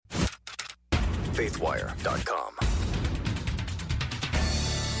Faithwire.com.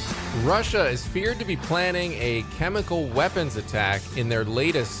 Russia is feared to be planning a chemical weapons attack in their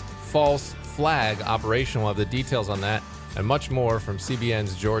latest false flag operation. We'll have the details on that and much more from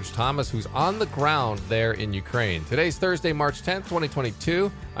CBN's George Thomas, who's on the ground there in Ukraine. Today's Thursday, March 10th,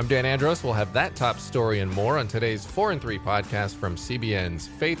 2022. I'm Dan Andros. We'll have that top story and more on today's 4 and 3 podcast from CBN's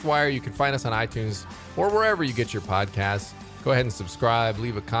Faithwire. You can find us on iTunes or wherever you get your podcasts. Go ahead and subscribe,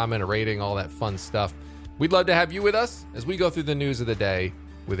 leave a comment, a rating, all that fun stuff. We'd love to have you with us as we go through the news of the day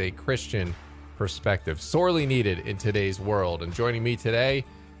with a Christian perspective. Sorely needed in today's world. And joining me today,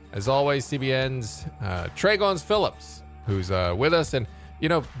 as always, CBN's Tré Goins-Phillips, who's with us. And, you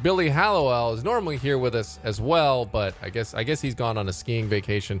know, Billy Hallowell is normally here with us as well, but I guess he's gone on a skiing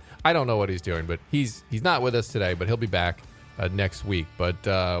vacation. I don't know what he's doing, but he's not with us today, but he'll be back next week.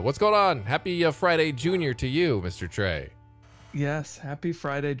 But what's going on? Happy Friday Junior to you, Mr. Tré. Yes, happy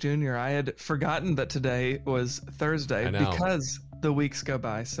Friday Junior. I had forgotten that today was Thursday because the weeks go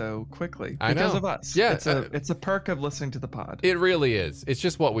by so quickly because of us. Yeah, it's a perk of listening to the pod. It really is. It's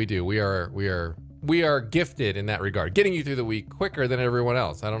just what we do. We are gifted in that regard, getting you through the week quicker than everyone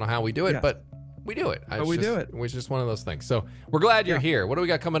else. I don't know how we do it, but we do it. It's just one of those things. So we're glad you're here. What do we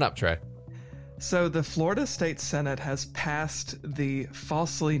got coming up, Tré? So the Florida State Senate has passed the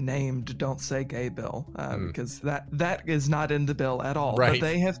falsely named "Don't Say Gay" bill because that is not in the bill at all. Right. But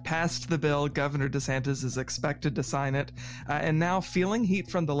they have passed the bill. Governor DeSantis is expected to sign it, and now feeling heat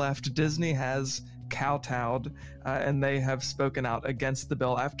from the left, Disney has kowtowed, and they have spoken out against the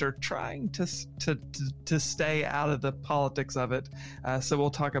bill after trying to stay out of the politics of it. So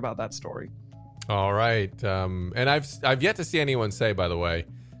we'll talk about that story. All right, and I've yet to see anyone say, by the way.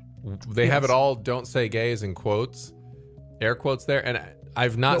 They have it all. Don't say gays in quotes, air quotes there, and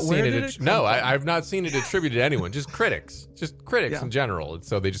I've not seen it. I've not seen it attributed to anyone. Just critics in general. And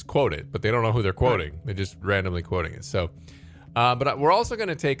so they just quote it, but they don't know who they're quoting. They're just randomly quoting it. So, but we're also going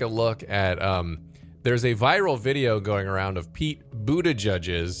to take a look at. There's a viral video going around of Pete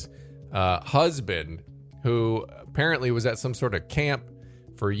Buttigieg's husband, who apparently was at some sort of camp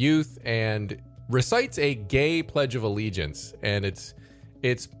for youth and recites a gay Pledge of Allegiance, and it's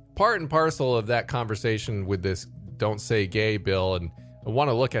part and parcel of that conversation with this "Don't Say Gay" bill. And I want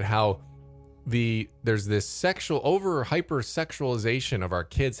to look at how there's this hypersexualization of our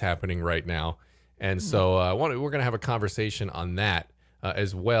kids happening right now. And so we're going to have a conversation on that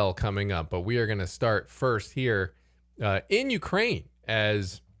as well coming up. But we are going to start first here in Ukraine,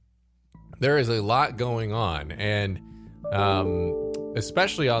 as there is a lot going on. And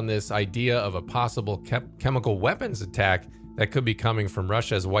especially on this idea of a possible chemical weapons attack that could be coming from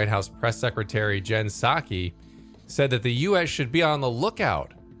Russia, as White House Press Secretary Jen Psaki said that the U.S. should be on the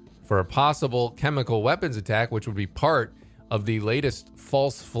lookout for a possible chemical weapons attack, which would be part of the latest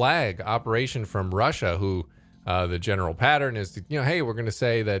false flag operation from Russia, who the general pattern is, hey, we're going to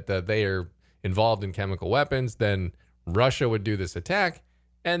say that they are involved in chemical weapons, then Russia would do this attack,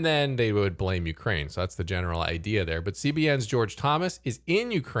 and then they would blame Ukraine. So that's the general idea there. But CBN's George Thomas is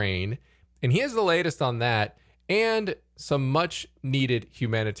in Ukraine, and he has the latest on that and some much needed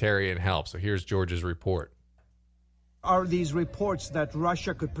humanitarian help. So here's George's report. Are these reports that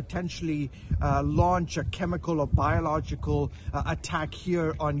Russia could potentially launch a chemical or biological attack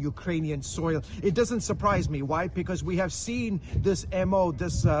here on Ukrainian soil? It doesn't surprise me. Why? Because we have seen this MO,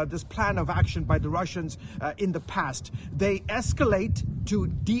 this plan of action by the Russians in the past. They escalate to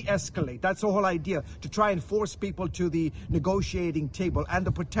de-escalate. That's the whole idea, to try and force people to the negotiating table. And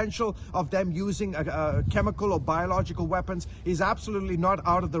the potential of them using chemical or biological weapons is absolutely not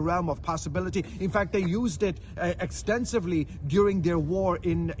out of the realm of possibility. In fact, they used it extensively during their war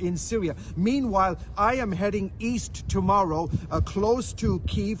in Syria. Meanwhile, I am heading east tomorrow, close to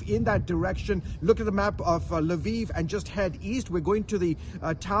Kyiv, in that direction. Look at the map of Lviv and just head east. We're going to the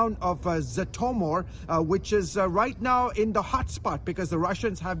town of Zhytomyr, which is right now in the hot spot because the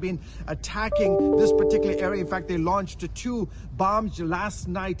Russians have been attacking this particular area. In fact, they launched 2 bombs last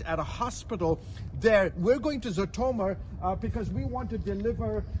night at a hospital there. We're going to Zhytomyr because we want to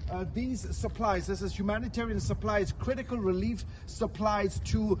deliver these supplies. This is humanitarian supplies, critical relief supplies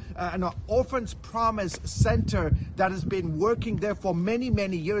to an Orphans Promise Center that has been working there for many,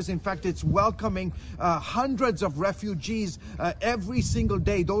 many years. In fact, it's welcoming hundreds of refugees every single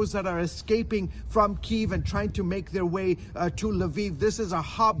day, those that are escaping from Kyiv and trying to make their way to Lviv. This is a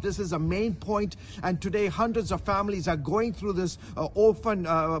hub, this is a main point, and today hundreds of families are going through this Orphan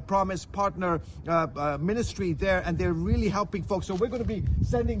Promise Partner ministry there, and they're really helping folks. So we're going to be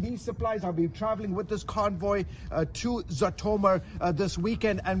sending these supplies. I'll be traveling with this convoy to Zhytomyr this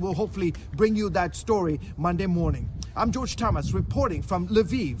weekend, and we'll hopefully bring you that story Monday morning. I'm George Thomas reporting from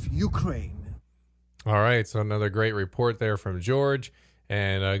Lviv, Ukraine. All right, so another great report there from George,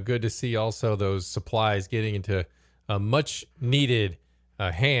 and good to see also those supplies getting into much needed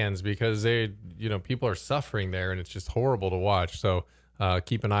hands, because people are suffering there, and it's just horrible to watch. So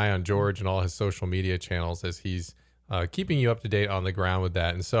keep an eye on George and all his social media channels as he's keeping you up to date on the ground with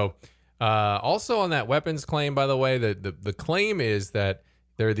that. And so also on that weapons claim, by the way, the claim is that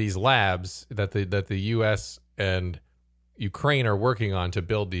there are these labs that the U.S. and Ukraine are working on to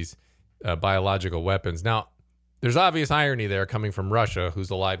build these biological weapons. Now, there's obvious irony there coming from Russia, who's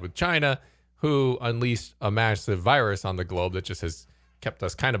allied with China, who unleashed a massive virus on the globe that just has kept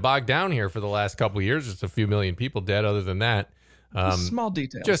us kind of bogged down here for the last couple of years. Just a few million people dead. Other than that, small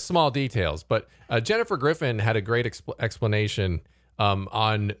details. Just small details. But Jennifer Griffin had a great explanation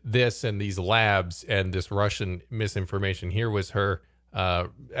on this and these labs and this Russian misinformation. Here was her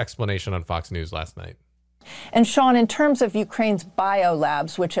explanation on Fox News last night. And Sean, in terms of Ukraine's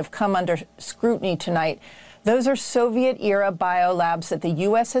biolabs, which have come under scrutiny tonight, those are Soviet-era biolabs that the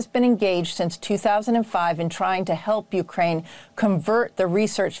U.S. has been engaged since 2005 in trying to help Ukraine convert the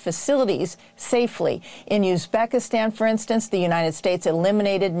research facilities safely. In Uzbekistan, for instance, the United States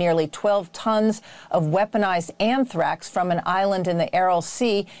eliminated nearly 12 tons of weaponized anthrax from an island in the Aral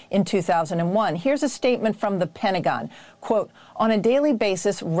Sea in 2001. Here's a statement from the Pentagon. Quote, on a daily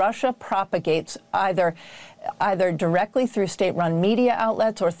basis, Russia propagates either directly through state-run media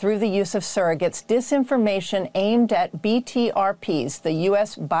outlets or through the use of surrogates, disinformation aimed at BTRPs, the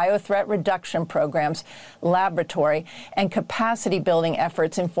U.S. Biothreat Reduction Program's laboratory, and capacity-building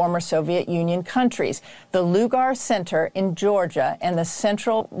efforts in former Soviet Union countries. The Lugar Center in Georgia and the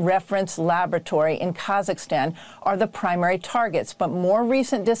Central Reference Laboratory in Kazakhstan are the primary targets, but more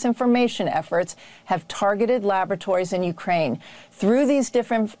recent disinformation efforts have targeted laboratories in Ukraine. Through these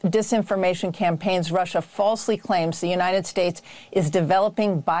different disinformation campaigns, Russia falsely claims the United States is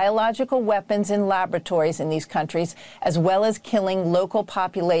developing biological weapons in laboratories in these countries, as well as killing local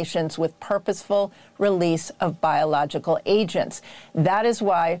populations with purposeful release of biological agents. That is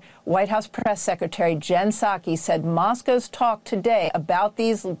why White House Press Secretary Jen Psaki said Moscow's talk today about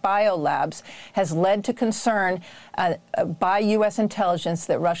these biolabs has led to concern by U.S. intelligence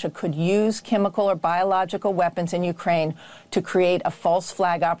that Russia could use chemical or biological weapons in Ukraine to create a false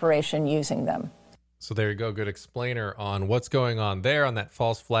flag operation using them. So there you go. Good explainer on what's going on there on that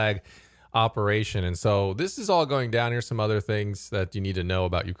false flag operation. And so this is all going down. Here's some other things that you need to know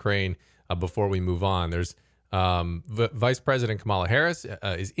about Ukraine before we move on. There's Vice President Kamala Harris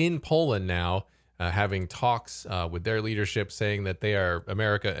is in Poland now, having talks with their leadership, saying that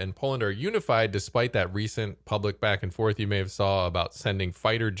America and Poland are unified despite that recent public back and forth you may have saw about sending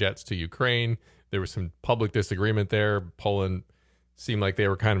fighter jets to Ukraine. There was some public disagreement there. Poland seemed like they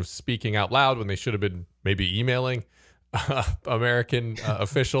were kind of speaking out loud when they should have been maybe emailing American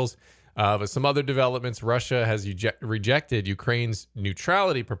officials. But some other developments, Russia has rejected Ukraine's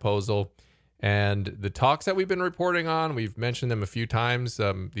neutrality proposal. And the talks that we've been reporting on, we've mentioned them a few times.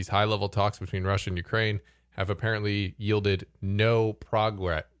 These high-level talks between Russia and Ukraine have apparently yielded no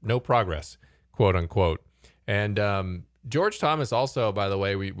progress, quote unquote. And George Thomas also, by the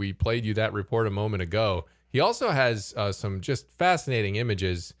way, we played you that report a moment ago. He also has some just fascinating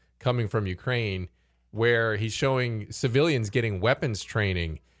images coming from Ukraine where he's showing civilians getting weapons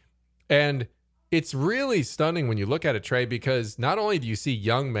training. And it's really stunning when you look at it, Trey, because not only do you see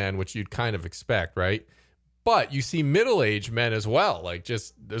young men, which you'd kind of expect, right? But you see middle-aged men as well. Like,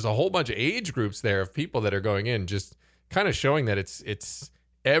 just there's a whole bunch of age groups there of people that are going in, just kind of showing that it's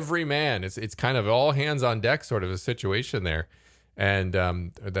every man. It's kind of all hands on deck sort of a situation there. And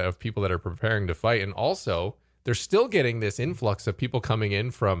of people that are preparing to fight. And also, they're still getting this influx of people coming in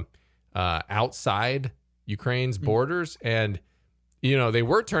from outside Ukraine's borders. And, they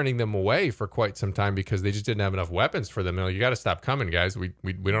were turning them away for quite some time because they just didn't have enough weapons for them. You got to stop coming, guys. We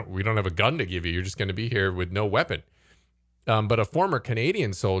don't have a gun to give you. You're just going to be here with no weapon. But a former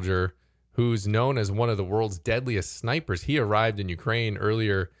Canadian soldier who's known as one of the world's deadliest snipers, he arrived in Ukraine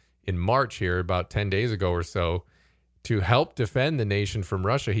earlier in March here, about 10 days ago or so, to help defend the nation from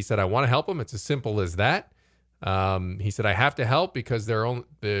Russia. He said, I want to help them. It's as simple as that. He said, I have to help because there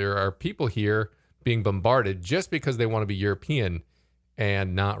are people here being bombarded just because they want to be European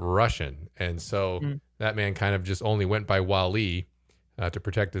and not Russian. And so that man kind of just only went by Wally to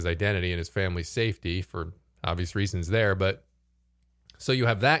protect his identity and his family's safety for obvious reasons there. But so you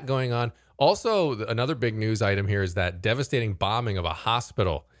have that going on. Also, another big news item here is that devastating bombing of a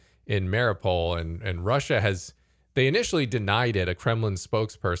hospital in Mariupol. And Russia they initially denied it. A Kremlin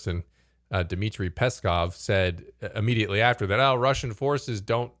spokesperson, Dmitry Peskov, said immediately after that, Russian forces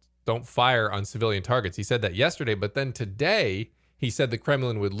don't fire on civilian targets. He said that yesterday, but then today he said the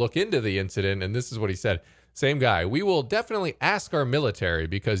Kremlin would look into the incident, and this is what he said. Same guy. We will definitely ask our military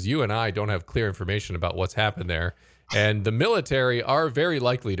because you and I don't have clear information about what's happened there. And the military are very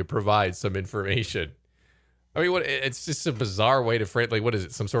likely to provide some information. I mean, it's just a bizarre way to frame, like, what is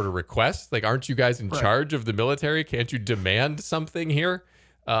it, some sort of request? Like, aren't you guys in charge of the military? Can't you demand something here?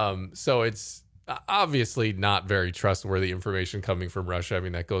 So it's obviously not very trustworthy information coming from Russia. I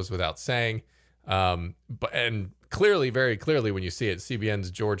mean, that goes without saying. And clearly, very clearly, when you see it, CBN's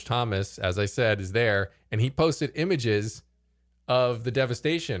George Thomas, as I said, is there, and he posted images of the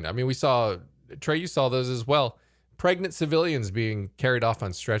devastation. I mean, we saw, Trey, you saw those as well. Pregnant civilians being carried off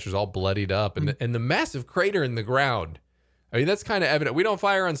on stretchers, all bloodied up, and the massive crater in the ground. I mean, that's kind of evident. We don't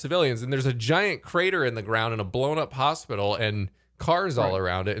fire on civilians, and there's a giant crater in the ground and a blown up hospital and cars all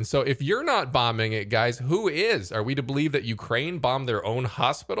around it. And so if you're not bombing it, guys, who is? Are we to believe that Ukraine bombed their own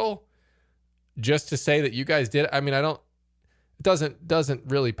hospital just to say that you guys did it? I mean, it doesn't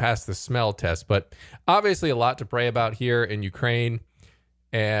really pass the smell test, but obviously a lot to pray about here in Ukraine.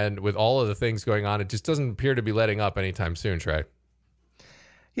 And with all of the things going on, it just doesn't appear to be letting up anytime soon, Trey.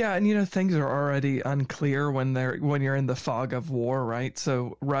 Yeah, and things are already unclear when you're in the fog of war, right?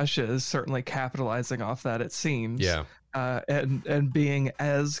 So Russia is certainly capitalizing off that, it seems. Yeah. And being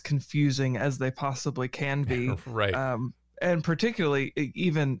as confusing as they possibly can be. Right. And particularly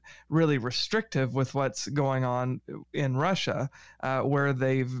even really restrictive with what's going on in Russia, where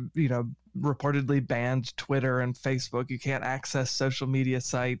they've, reportedly banned Twitter and Facebook. You can't access social media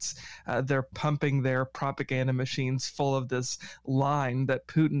sites. They're pumping their propaganda machines full of this line that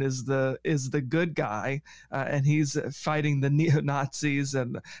Putin is the good guy, and he's fighting the neo-Nazis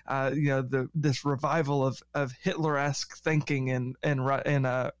and this revival of Hitler-esque thinking in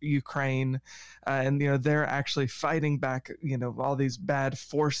Ukraine, and they're actually fighting back all these bad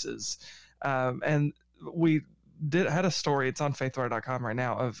forces, and we had a story, it's on faithwire.com right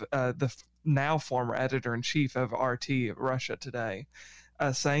now, of the now former editor-in-chief of RT Russia Today,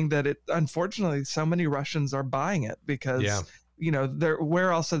 saying that unfortunately so many Russians are buying it because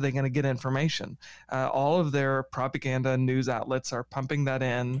where else are they going to get information? All of their propaganda news outlets are pumping that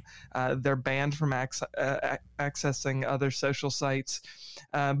in. They're banned from accessing other social sites.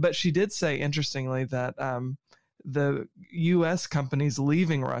 But she did say, interestingly, that the U.S. companies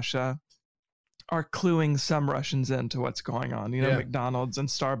leaving Russia are cluing some Russians into what's going on. McDonald's and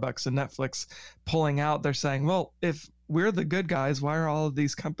Starbucks and Netflix pulling out. They're saying, well, if we're the good guys, why are all of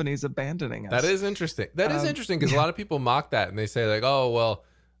these companies abandoning us? That is interesting. That is interesting because a lot of people mock that and they say like, oh,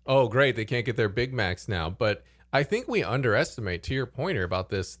 great, they can't get their Big Macs now. But I think we underestimate, to your point here about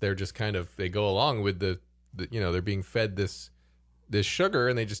this, they're just they go along with the they're being fed this sugar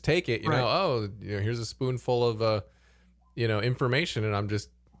and they just take it, here's a spoonful of, information, and I'm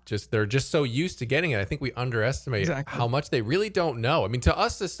they're just so used to getting it. I think we underestimate how much they really don't know. I mean, to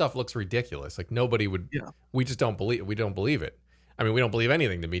us, this stuff looks ridiculous. Like nobody would, we just don't believe it. I mean, we don't believe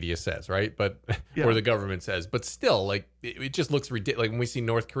anything the media says, right? But, or the government says, but still, like, it just looks ridiculous. Like when we see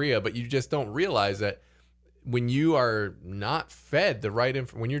North Korea, but you just don't realize that when you are not fed the right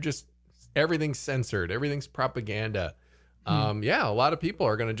information, when you're just, everything's censored, everything's propaganda. A lot of people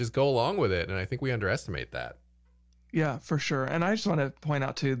are going to just go along with it. And I think we underestimate that. Yeah, for sure. And I just want to point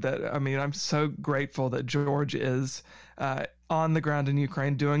out, too, that, I'm so grateful that George is on the ground in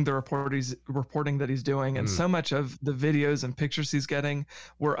Ukraine doing the reporting that he's doing. And so much of the videos and pictures he's getting,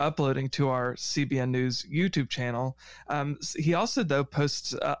 we're uploading to our CBN News YouTube channel. He also, though,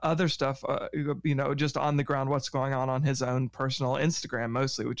 posts other stuff, just on the ground, what's going on his own personal Instagram,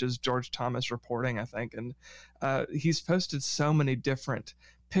 mostly, which is George Thomas Reporting, I think. And he's posted so many different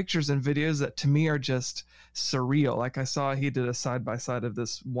pictures and videos that to me are just surreal. Like I saw he did a side-by-side of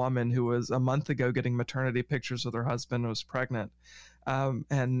this woman who was a month ago getting maternity pictures with her husband, was pregnant,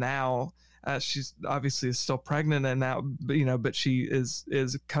 and now she's obviously still pregnant, and now but she is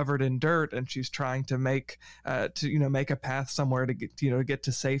covered in dirt, and she's trying to make a path somewhere to get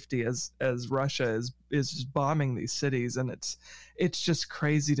to safety as Russia is bombing these cities. And it's just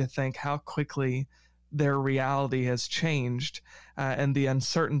crazy to think how quickly their reality has changed, and the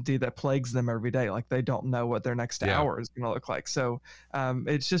uncertainty that plagues them every day. Like they don't know what their next hour is going to look like. So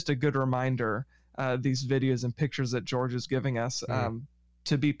it's just a good reminder, these videos and pictures that George is giving us,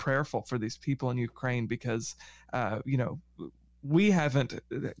 to be prayerful for these people in Ukraine, because, we haven't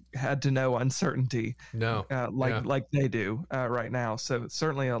had to know uncertainty like they do right now. So it's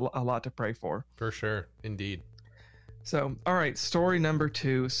certainly a lot to pray for. For sure. Indeed. So, all right, story number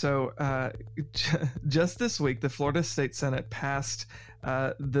 2. So just this week, the Florida State Senate passed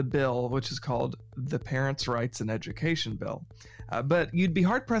the bill, which is called the Parents' Rights in Education Bill. But you'd be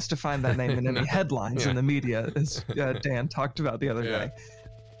hard-pressed to find that name in any headlines in the media, as Dan talked about the other day.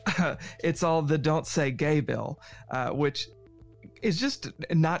 It's all the Don't Say Gay bill, which is just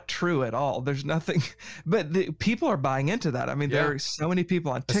not true at all. There's nothing, but people are buying into that. I mean, there are so many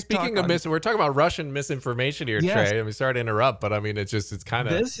people on TikTok. Speaking of we're talking about Russian misinformation here, Trey. I mean, sorry to interrupt, but I mean, it's kind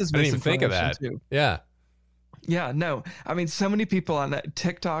of, this is I didn't even think of that. Too. Yeah, no. I mean, so many people on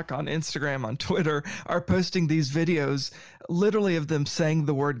TikTok, on Instagram, on Twitter are posting these videos literally of them saying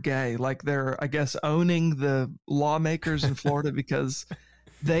the word gay, like they're, I guess, owning the lawmakers in Florida because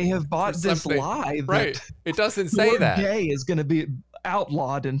they have bought this lie that it doesn't say that gay is going to be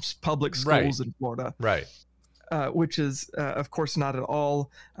outlawed in public schools in Florida. Which is, of course, not at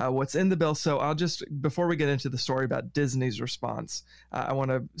all what's in the bill. So I'll just, before we get into the story about Disney's response, I want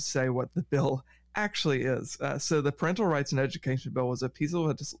to say what the bill actually is. So the Parental Rights and Education Bill was a piece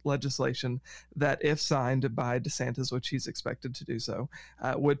of legislation that, if signed by DeSantis, which he's expected to do so,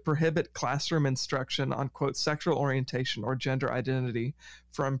 would prohibit classroom instruction on, quote, sexual orientation or gender identity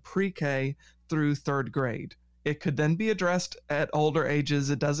from pre-K through third grade. It could then be addressed at older ages.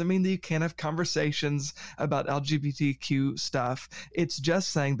 It doesn't mean that you can't have conversations about LGBTQ stuff. It's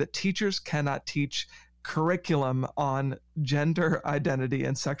just saying that teachers cannot teach curriculum on gender identity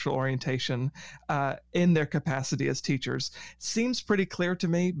and sexual orientation in their capacity as teachers. Seems pretty clear to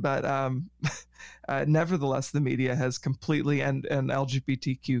me, but nevertheless, the media has completely, and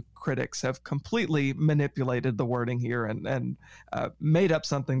LGBTQ critics have completely manipulated the wording here and made up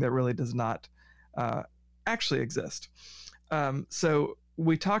something that really does not actually exist. So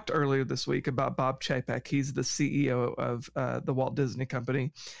we talked earlier this week about Bob Chapek. He's the CEO of the Walt Disney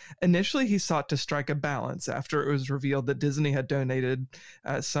Company. Initially, he sought to strike a balance after it was revealed that Disney had donated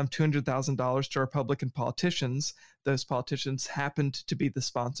some $200,000 to Republican politicians. Those politicians happened to be the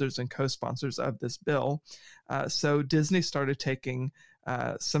sponsors and co-sponsors of this bill. So Disney started taking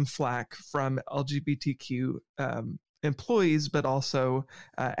some flack from LGBTQ employees, but also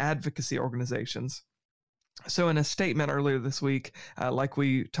advocacy organizations. So in a statement earlier this week, like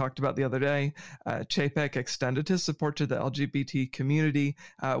we talked about the other day, Chapek extended his support to the LGBT community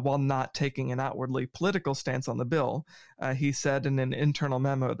while not taking an outwardly political stance on the bill. He said in an internal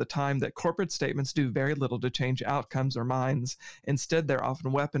memo at the time that corporate statements do very little to change outcomes or minds. Instead, they're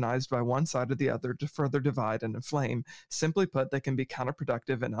often weaponized by one side or the other to further divide and inflame. Simply put, they can be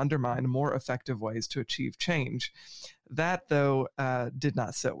counterproductive and undermine more effective ways to achieve change. That, though, did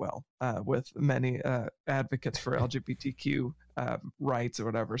not sit well with many advocates for LGBTQ rights or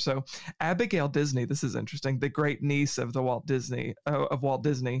whatever. So Abigail Disney, this is interesting, the great niece of the Walt Disney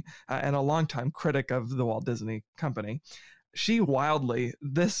and a longtime critic of the Walt Disney Company,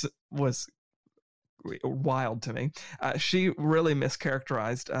 this was wild to me. She really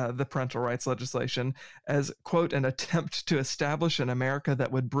mischaracterized the parental rights legislation as, quote, an attempt to establish an America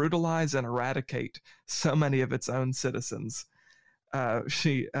that would brutalize and eradicate so many of its own citizens.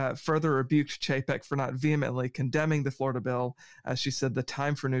 She further rebuked Chapek for not vehemently condemning the Florida bill. She said the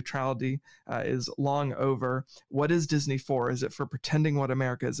time for neutrality is long over. What is Disney for? Is it for pretending what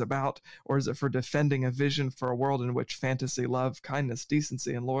America is about, or is it for defending a vision for a world in which fantasy, love, kindness,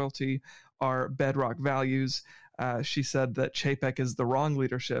 decency, and loyalty are bedrock values? She said that Chapek is the wrong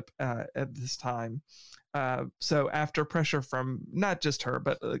leadership at this time. So after pressure from not just her,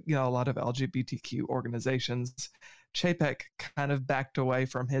 but a lot of LGBTQ organizations, Chapek kind of backed away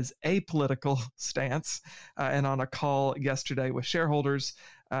from his apolitical stance. And on a call yesterday with shareholders,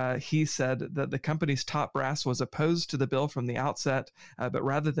 he said that the company's top brass was opposed to the bill from the outset, but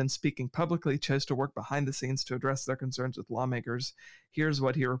rather than speaking publicly, chose to work behind the scenes to address their concerns with lawmakers. Here's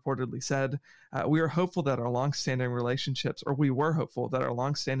what he reportedly said. We were hopeful that our longstanding relationships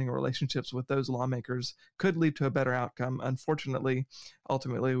with those lawmakers could lead to a better outcome. Unfortunately,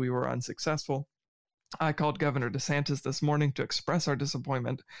 ultimately, we were unsuccessful. I called Governor DeSantis this morning to express our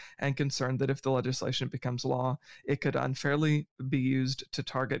disappointment and concern that if the legislation becomes law, it could unfairly be used to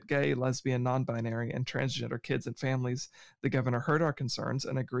target gay, lesbian, non-binary, and transgender kids and families. The governor heard our concerns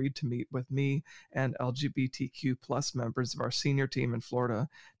and agreed to meet with me and LGBTQ plus members of our senior team in Florida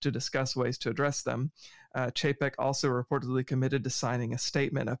to discuss ways to address them. Chapek also reportedly committed to signing a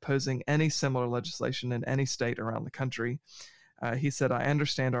statement opposing any similar legislation in any state around the country. He said, I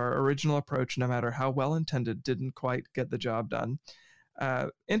understand our original approach, no matter how well-intended, didn't quite get the job done.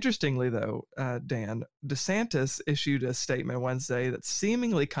 Interestingly, though, Dan, DeSantis issued a statement Wednesday that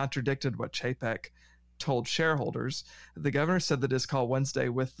seemingly contradicted what Chapek told shareholders. The governor said that his call Wednesday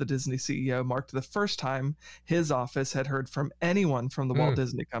with the Disney CEO marked the first time his office had heard from anyone from the Walt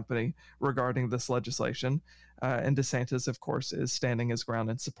Disney Company regarding this legislation. And DeSantis, of course, is standing his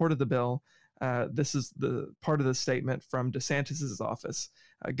ground in support of the bill. This is the part of the statement from DeSantis's office.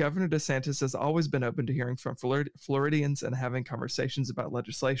 Governor DeSantis has always been open to hearing from Floridians and having conversations about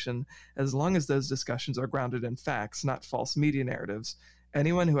legislation, as long as those discussions are grounded in facts, not false media narratives.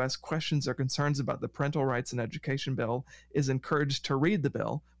 Anyone who has questions or concerns about the Parental Rights and Education Bill is encouraged to read the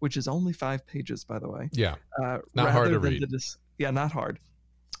bill, which is only 5 pages, by the way. Yeah, not hard to read. Not hard.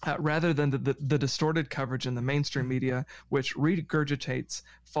 Rather than the distorted coverage in the mainstream media, which regurgitates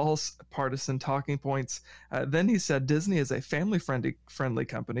false partisan talking points. Then he said Disney is a family-friendly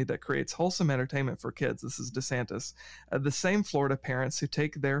company that creates wholesome entertainment for kids. This is DeSantis. The same Florida parents who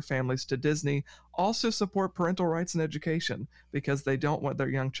take their families to Disney also support parental rights and education because they don't want their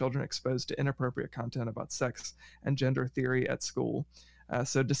young children exposed to inappropriate content about sex and gender theory at school.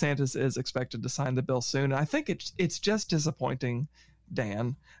 So DeSantis is expected to sign the bill soon. And I think it's just disappointing,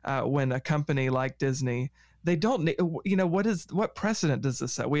 Dan, when a company like Disney, they don't need, what precedent does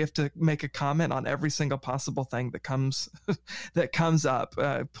this set? We have to make a comment on every single possible thing that comes up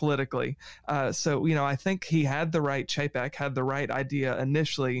politically. So I think he had the right, Chapek had the right idea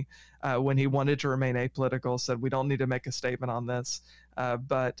initially when he wanted to remain apolitical, said we don't need to make a statement on this.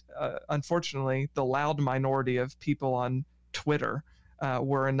 But unfortunately, the loud minority of people on Twitter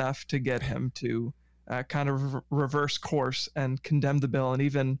were enough to get him to kind of reverse course and condemn the bill, and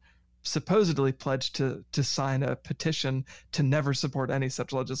even supposedly pledged to sign a petition to never support any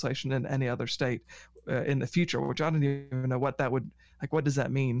such legislation in any other state in the future, which I don't even know what that would, like, what does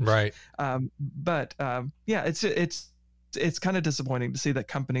that mean? Right. It's kind of disappointing to see that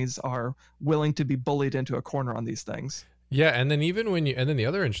companies are willing to be bullied into a corner on these things. Yeah. And then the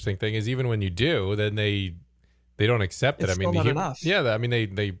other interesting thing is, even when you do, then they don't accept it. It's still not enough. Yeah. I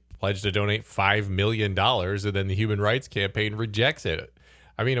mean, they pledged to donate $5 million, and then the Human Rights Campaign rejects it.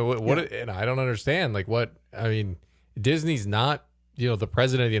 I mean, and I don't understand, Disney's not, the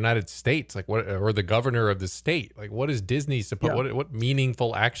president of the United States, or the governor of the state. Like, what is Disney supposed, what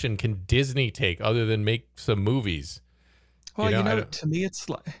meaningful action can Disney take other than make some movies? Well, to me, it's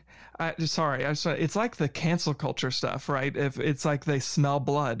like, it's like the cancel culture stuff, right? If it's like they smell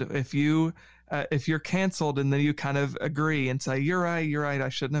blood. If you're canceled and then you kind of agree and say, you're right, I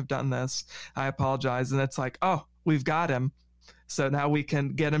shouldn't have done this, I apologize. And it's like, oh, we've got him. So now we can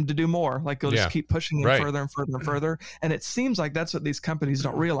get him to do more. Like, you'll just keep pushing him further and further and further. And it seems like that's what these companies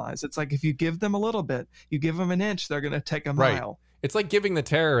don't realize. It's like, if you give them a little bit, you give them an inch, they're going to take a mile. It's like giving the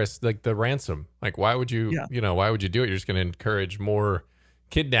terrorists like the ransom. Like, why would you, why would you do it? You're just going to encourage more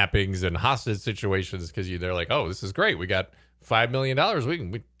kidnappings and hostage situations because they're like, oh, this is great. We got $5 million.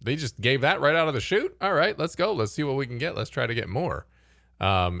 They just gave that right out of the chute. All right, let's go. Let's see what we can get. Let's try to get more.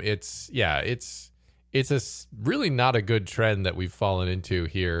 It's a really not a good trend that we've fallen into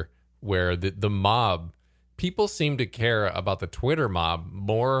here, where the mob, people seem to care about the Twitter mob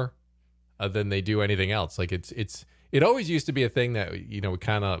more than they do anything else. Like, it always used to be a thing that,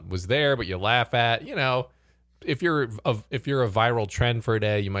 kind of was there, but you laugh at, if you're a viral trend for a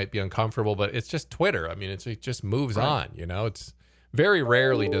day, you might be uncomfortable, but it's just Twitter. I mean, it just moves on, it's very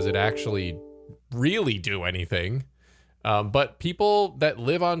rarely does it actually really do anything. But people that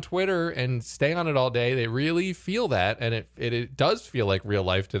live on Twitter and stay on it all day, they really feel that. And it does feel like real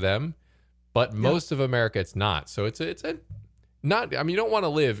life to them, but most of America, it's not. So it's not, you don't want to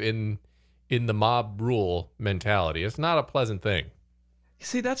live in the mob rule mentality. It's not a pleasant thing.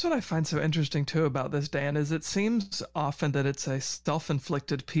 See, that's what I find so interesting too about this, Dan, is it seems often that it's a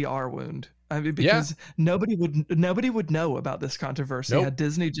self-inflicted PR wound. I mean, because nobody would know about this controversy had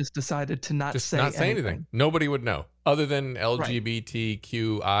Disney just decided to not say anything. Nobody would know, other than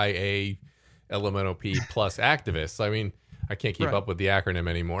LGBTQIA LMNOP plus activists. I mean, I can't keep up with the acronym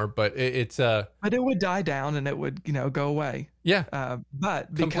anymore, but it's but it would die down and it would go away. Yeah,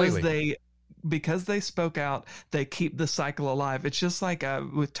 but because they spoke out, they keep the cycle alive. It's just like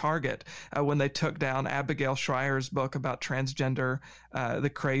with Target, when they took down Abigail Schreier's book about transgender,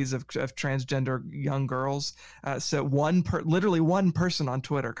 the craze of transgender young girls. So literally one person on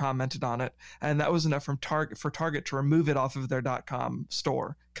Twitter commented on it, and that was enough for Target to remove it off of their .com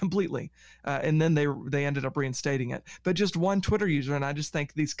store completely. And then they ended up reinstating it. But just one Twitter user, and I just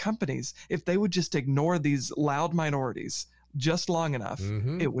think these companies, if they would just ignore these loud minorities just long enough,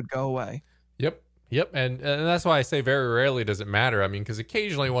 it would go away. Yep. And that's why I say very rarely does it matter. I mean, because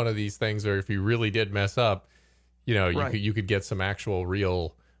occasionally one of these things, or if you really did mess up, you could get some actual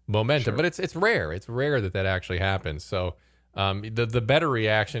real momentum. But it's rare. It's rare that actually happens. So the better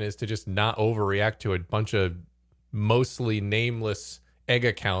reaction is to just not overreact to a bunch of mostly nameless egg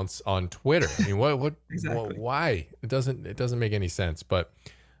accounts on Twitter. I mean, what exactly. Why? It doesn't make any sense. But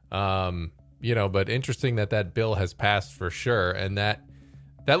but interesting that bill has passed for sure, and that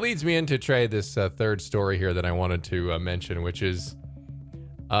That leads me into, Tré, this third story here that I wanted to mention, which is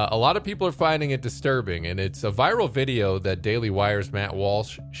a lot of people are finding it disturbing, and it's a viral video that Daily Wire's Matt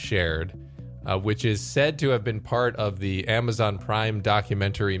Walsh shared, which is said to have been part of the Amazon Prime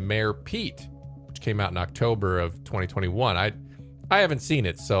documentary Mayor Pete, which came out in October of 2021. I haven't seen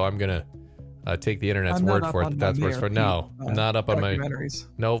it, so I'm going to take the internet's word for it. That's where it's from. No, I'm not up on my...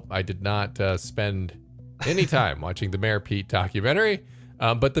 Nope, I did not spend any time watching the Mayor Pete documentary.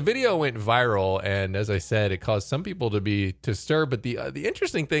 But the video went viral, and as I said, it caused some people to be disturbed. But the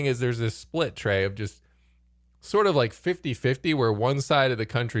interesting thing is there's this split, Tré, of just sort of like 50-50, where one side of the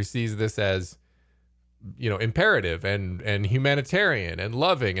country sees this as, imperative and humanitarian and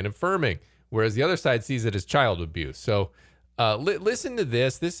loving and affirming, whereas the other side sees it as child abuse. So listen to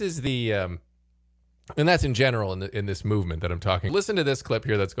this. This is the, and that's in general in this movement that I'm talking. Listen to this clip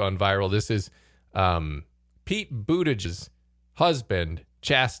here that's gone viral. This is Pete Buttigieg's husband,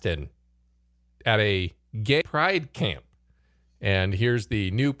 Chasten, at a gay pride camp. And here's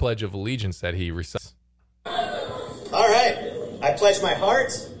the new Pledge of Allegiance that he recites. All right. I pledge my heart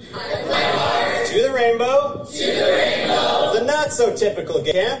to the rainbow, of the not-so-typical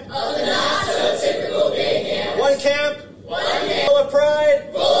gay camp, one camp, full of pride,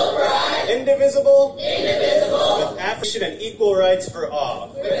 indivisible, with affirmation and equal rights for all.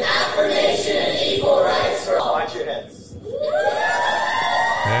 Watch your heads.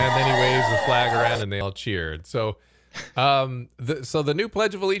 And then he waves the flag around and they all cheered. So the new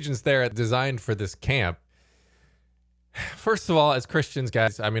Pledge of Allegiance there, designed for this camp. First of all, as Christians,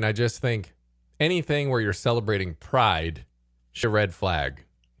 guys, I mean, I just think anything where you're celebrating pride should be a red flag.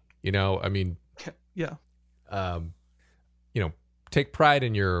 Yeah. Take pride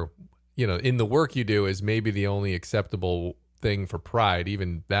in your, in the work you do is maybe the only acceptable thing for pride.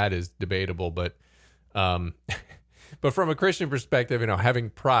 Even that is debatable, but from a Christian perspective, having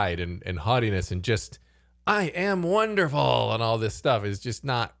pride and haughtiness and just, I am wonderful and all this stuff is just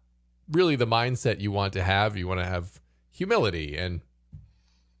not really the mindset you want to have. You want to have humility and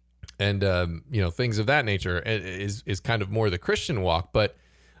things of that nature is kind of more the Christian walk. But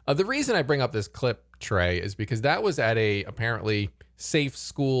the reason I bring up this clip, Tré, is because that was at a apparently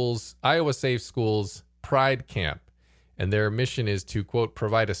Iowa Safe Schools Pride Camp. And their mission is to, quote,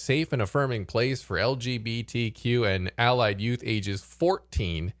 provide a safe and affirming place for LGBTQ and allied youth ages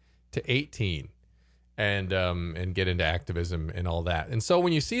 14 to 18 and get into activism and all that. And so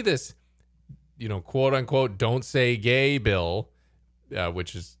when you see this, quote unquote, don't say gay bill,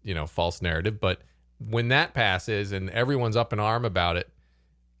 which is, false narrative. But when that passes and everyone's up in arm about it,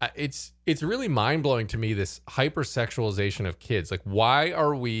 it's really mind blowing to me, this hypersexualization of kids. Like, why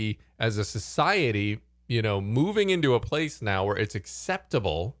are we as a society, moving into a place now where it's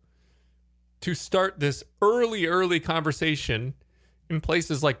acceptable to start this early conversation in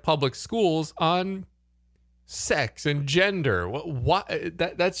places like public schools on sex and gender?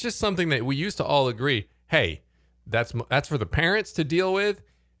 That's just something that we used to all agree, hey, that's for the parents to deal with.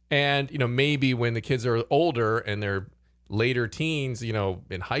 And, maybe when the kids are older and they're later teens,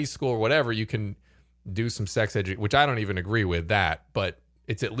 in high school or whatever, you can do some sex education, which I don't even agree with that, but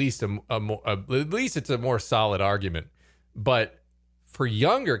it's at least it's a more solid argument. But for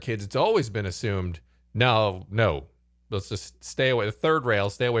younger kids, it's always been assumed, no, let's just stay away. The third rail,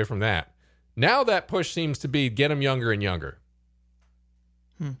 stay away from that. Now that push seems to be get them younger and younger.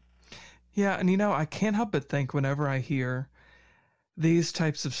 Yeah, and I can't help but think whenever I hear these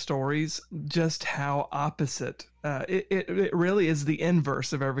types of stories, just how opposite it really is, the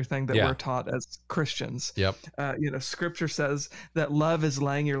inverse of everything that we're taught as Christians. Yep. Scripture says that love is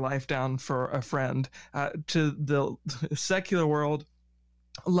laying your life down for a friend. To the secular world,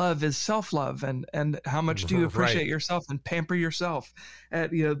 love is self-love, and how much do you appreciate yourself and pamper yourself.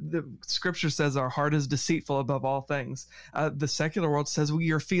 The Scripture says our heart is deceitful above all things. The secular world says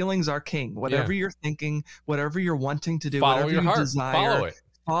your feelings are king. Whatever you're thinking, whatever you're wanting to do, follow whatever your you heart. desire,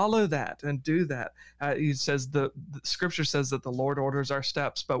 follow that and do that. He says the Scripture says that the Lord orders our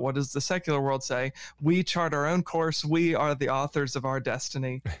steps, but what does the secular world say? We chart our own course. We are the authors of our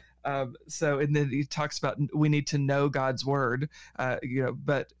destiny. And then he talks about we need to know God's word,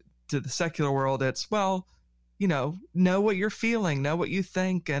 but to the secular world, it's, know what you're feeling, know what you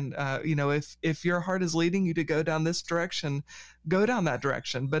think. And, if your heart is leading you to go down this direction, go down that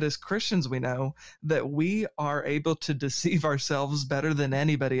direction. But as Christians, we know that we are able to deceive ourselves better than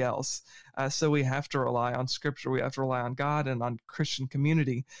anybody else. So we have to rely on Scripture. We have to rely on God and on Christian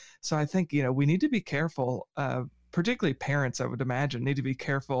community. So I think, we need to be careful, particularly parents, I would imagine, need to be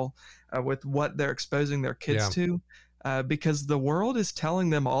careful with what they're exposing their kids to. because the world is telling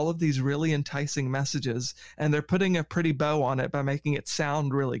them all of these really enticing messages, and they're putting a pretty bow on it by making it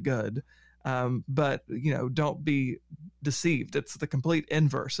sound really good. But, don't be deceived. It's the complete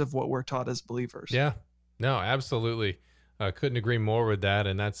inverse of what we're taught as believers. Yeah, no, absolutely. Couldn't agree more with that.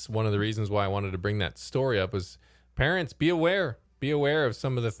 And that's one of the reasons why I wanted to bring that story up was parents, be aware of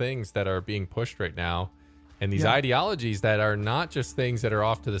some of the things that are being pushed right now. And these ideologies that are not just things that are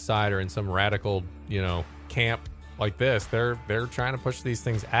off to the side or in some radical, camp like this. They're trying to push these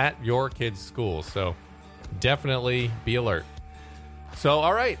things at your kids' school. So definitely be alert. So,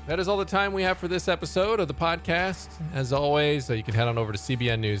 all right, that is all the time we have for this episode of the podcast. As always, you can head on over to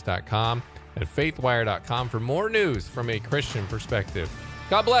cbnnews.com and faithwire.com for more news from a Christian perspective.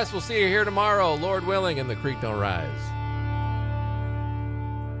 God bless. We'll see you here tomorrow, Lord willing, and the creek don't rise.